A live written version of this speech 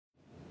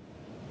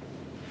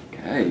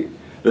Okay,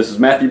 this is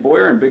Matthew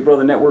Boyer and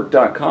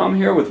BigBrotherNetwork.com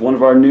here with one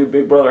of our new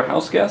Big Brother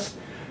house guests.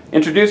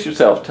 Introduce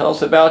yourself. Tell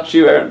us about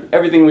you,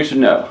 everything we should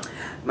know.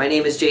 My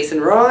name is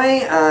Jason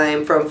Roy.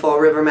 I'm from Fall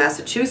River,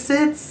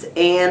 Massachusetts,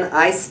 and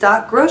I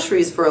stock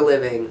groceries for a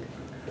living.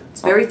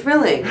 It's very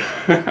thrilling.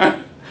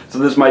 So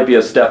this might be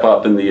a step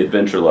up in the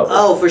adventure level.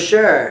 Oh, for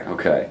sure.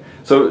 Okay.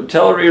 So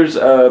tell our readers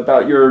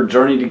about your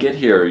journey to get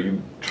here.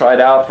 You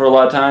tried out for a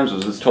lot of times.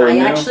 Was this totally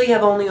new? I actually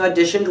have only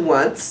auditioned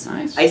once.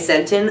 Nice. I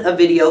sent in a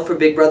video for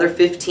Big Brother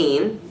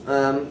 15,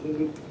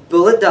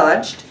 bullet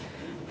dodged,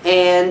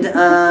 and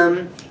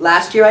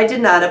last year I did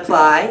not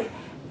apply.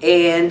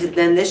 And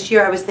then this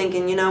year I was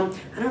thinking, you know,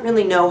 I don't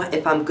really know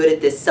if I'm good at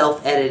this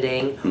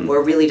self-editing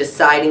or really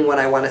deciding what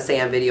I want to say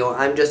on video.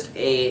 I'm just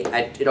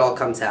it all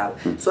comes out.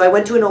 So I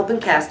went to an open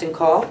casting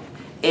call,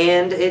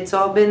 and it's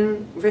all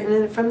been written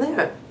in from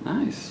there.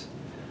 Nice.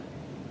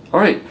 All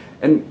right.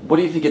 And what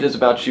do you think it is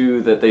about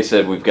you that they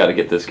said we've got to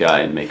get this guy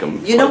and make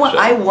him? You know what?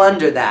 I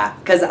wonder that,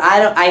 because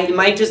it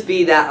might just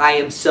be that I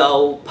am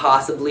so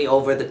possibly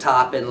over the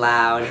top and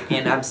loud,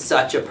 and I'm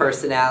such a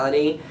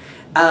personality.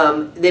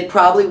 It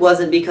probably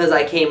wasn't because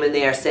I came in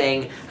there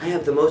saying,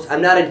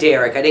 I'm not a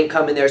Derek. I didn't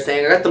come in there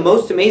saying, I got the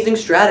most amazing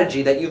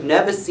strategy that you've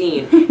never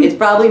seen. It's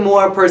probably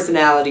more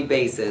personality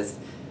basis.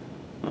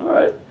 All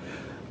right.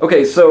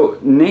 Okay, so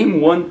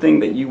name one thing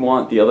that you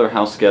want the other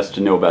house guests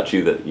to know about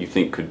you that you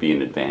think could be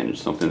an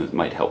advantage, something that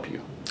might help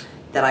you.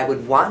 That I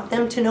would want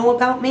them to know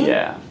about me?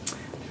 Yeah.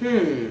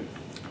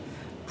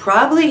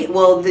 Probably,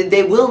 well,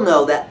 they will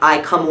know that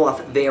I come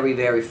off very,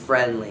 very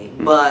friendly,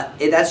 but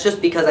that's just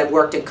because I've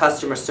worked in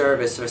customer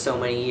service for so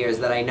many years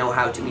that I know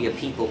how to be a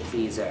people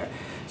pleaser.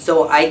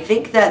 So I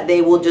think that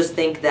they will just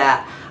think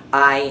that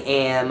I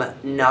am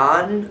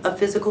a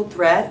physical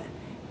threat,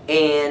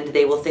 and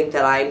they will think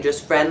that I'm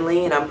just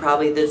friendly and I'm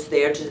probably just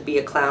there to be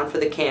a clown for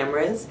the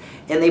cameras,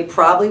 and they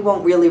probably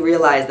won't really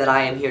realize that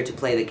I am here to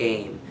play the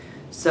game.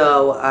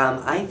 So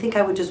I think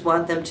I would just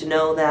want them to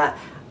know that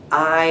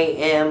I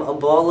am a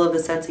ball of a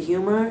sense of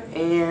humor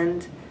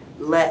and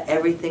let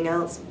everything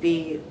else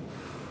be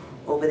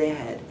over their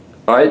head.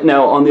 All right,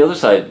 now on the other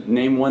side,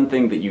 name one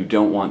thing that you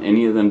don't want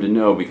any of them to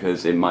know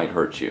because it might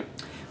hurt you.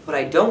 What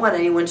I don't want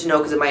anyone to know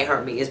because it might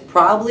hurt me is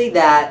probably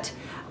that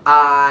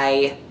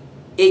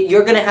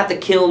you're going to have to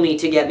kill me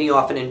to get me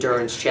off an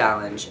endurance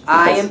challenge. Yes.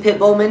 I am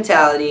Pitbull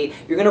mentality.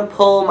 You're going to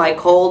pull my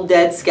cold,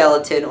 dead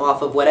skeleton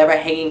off of whatever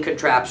hanging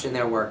contraption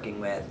they're working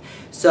with.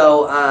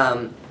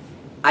 So,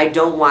 I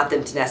don't want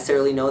them to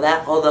necessarily know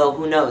that, although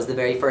who knows, the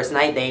very first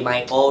night they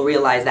might all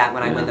realize that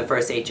when I win the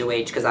first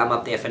HOH because I'm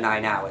up there for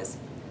 9 hours.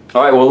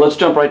 All right, well, let's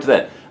jump right to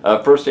that.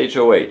 First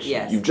HOH.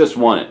 Yes. You've just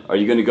won it. Are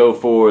you going to go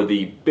for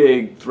the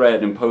big,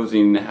 threat,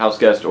 imposing house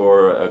guest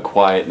or a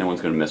quiet, no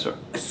one's going to miss her?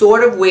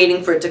 Sort of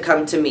waiting for it to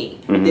come to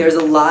me. There's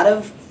a lot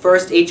of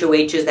first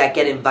HOHs that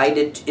get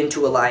invited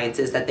into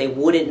alliances that they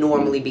wouldn't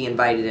normally be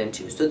invited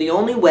into. So the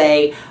only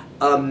way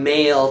a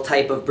male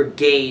type of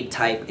brigade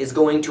type is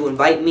going to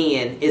invite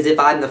me in is if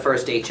I'm the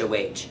first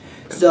HOH.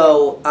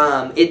 So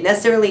it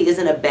necessarily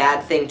isn't a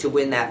bad thing to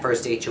win that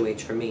first HOH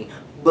for me.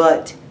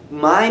 But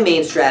my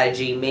main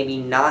strategy, maybe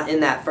not in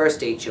that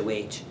first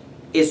HOH,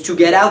 is to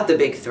get out the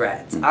big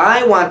threats.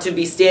 I want to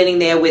be standing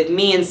there with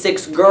me and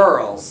 6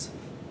 girls.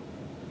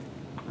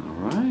 All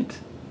right.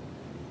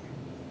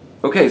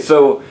 Okay,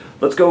 so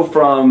let's go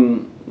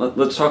from...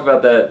 Let's talk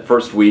about that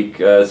first week.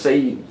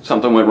 Say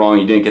something went wrong,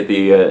 you didn't get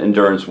the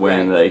endurance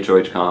win, the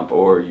HOH comp,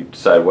 or you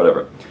decided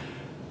whatever.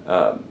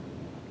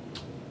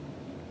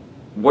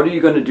 What are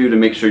you going to do to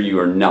make sure you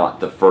are not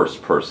the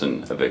first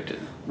person evicted?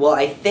 Well,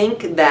 I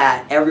think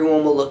that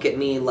everyone will look at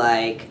me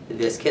like,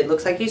 this kid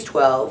looks like he's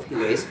 12, he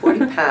weighs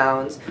 40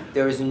 pounds,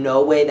 there is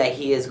no way that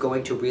he is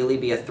going to really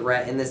be a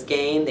threat in this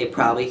game. They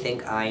probably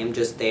think I am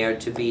just there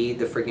to be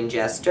the friggin'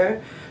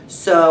 jester.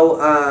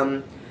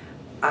 So,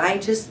 I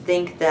just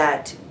think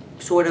that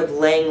sort of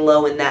laying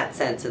low in that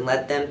sense and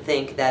let them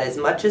think that as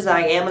much as I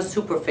am a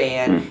super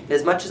fan, and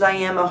as much as I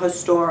am a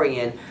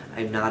historian,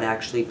 I'm not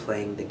actually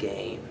playing the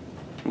game.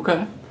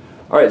 Okay.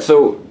 All right,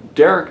 so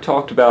Derek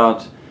talked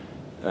about,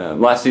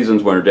 last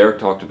season's winner, Derek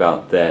talked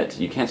about that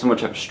you can't so much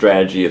have a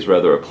strategy as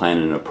rather a plan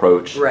and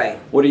approach. Right.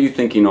 What are you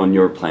thinking on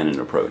your plan and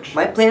approach?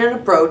 My plan and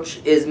approach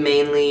is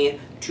mainly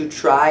to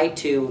try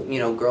to, you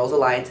know, girls'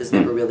 alliances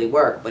never really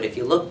work, but if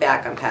you look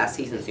back on past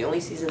seasons, the only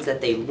seasons that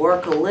they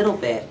work a little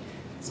bit,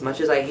 as much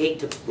as I hate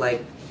to,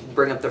 like,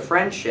 bring up the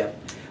friendship,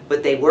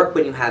 but they work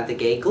when you have the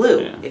gay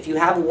glue. Yeah. If you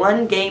have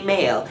one gay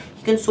male,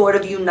 you can sort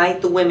of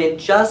unite the women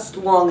just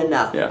long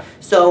enough. Yeah.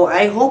 So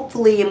I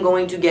hopefully am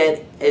going to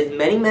get as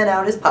many men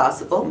out as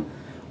possible,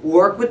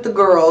 work with the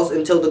girls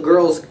until the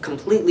girls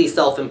completely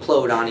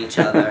self-implode on each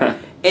other,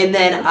 and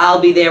then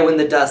I'll be there when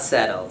the dust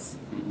settles.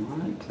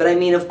 But I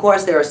mean, of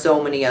course, there are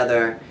so many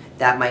other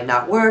that might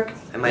not work.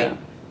 I might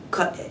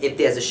cut, if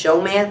there's a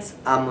showmance,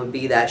 I'm gonna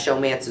be that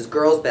showmance's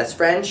girl's best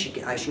friend. She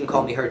can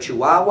call me her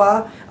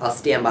chihuahua. I'll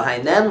stand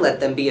behind them, let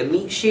them be a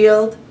meat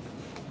shield.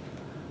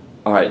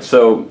 All right,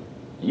 so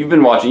you've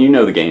been watching. You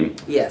know the game.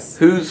 Yes.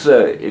 Who's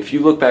if you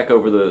look back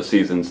over the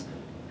seasons,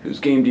 Whose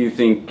game do you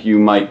think you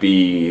might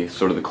be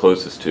sort of the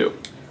closest to?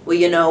 Well,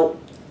 you know,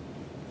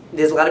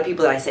 there's a lot of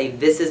people that I say,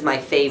 this is my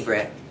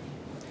favorite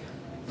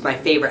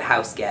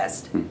house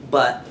guest,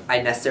 but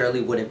I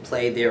necessarily wouldn't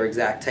play their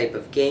exact type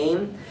of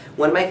game.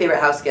 One of my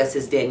favorite house guests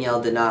is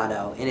Danielle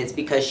Donato, and it's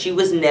because she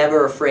was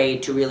never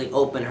afraid to really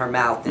open her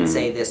mouth and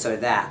say this or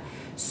that.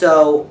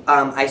 So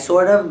I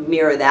sort of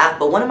mirror that,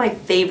 but one of my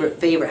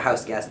favorite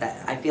house guests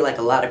that I feel like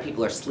a lot of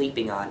people are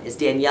sleeping on is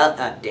Diane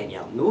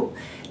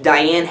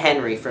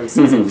Henry from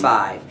season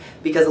 5.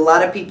 Because a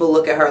lot of people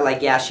look at her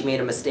like, yeah, she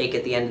made a mistake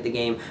at the end of the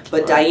game,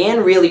 but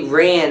Diane really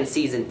ran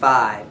season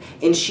 5.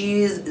 And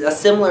she's a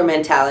similar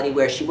mentality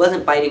where she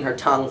wasn't biting her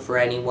tongue for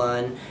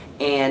anyone,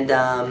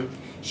 and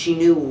she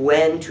knew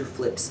when to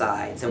flip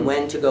sides, and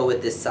when to go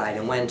with this side,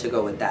 and when to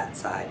go with that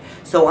side.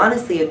 So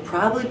honestly, it'd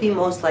probably be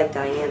most like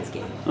Diane's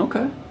game.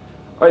 Okay. All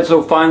right,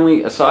 so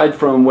finally, aside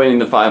from winning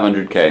the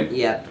 500K,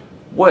 Yep.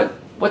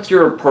 what's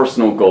your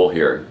personal goal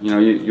here? You know,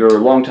 you're a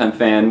longtime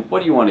fan.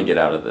 What do you want to get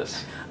out of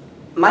this?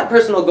 My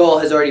personal goal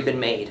has already been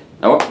made,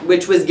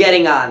 which was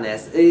getting on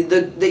this.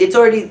 It's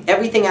already,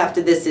 everything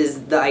after this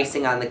is the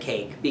icing on the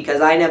cake, because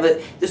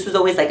this was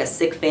always like a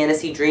sick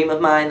fantasy dream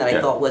of mine that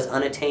I thought was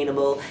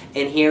unattainable,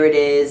 and here it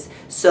is.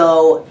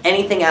 So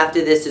anything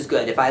after this is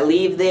good. If I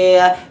leave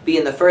there,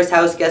 being the first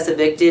house guest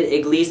evicted,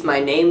 at least my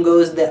name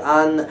goes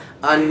on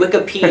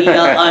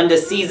Wikipedia under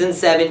season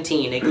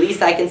 17. At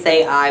least I can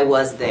say I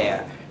was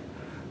there.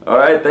 All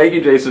right, thank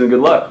you, Jason, and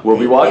good luck. We'll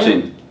be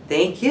watching.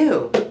 Thank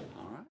you.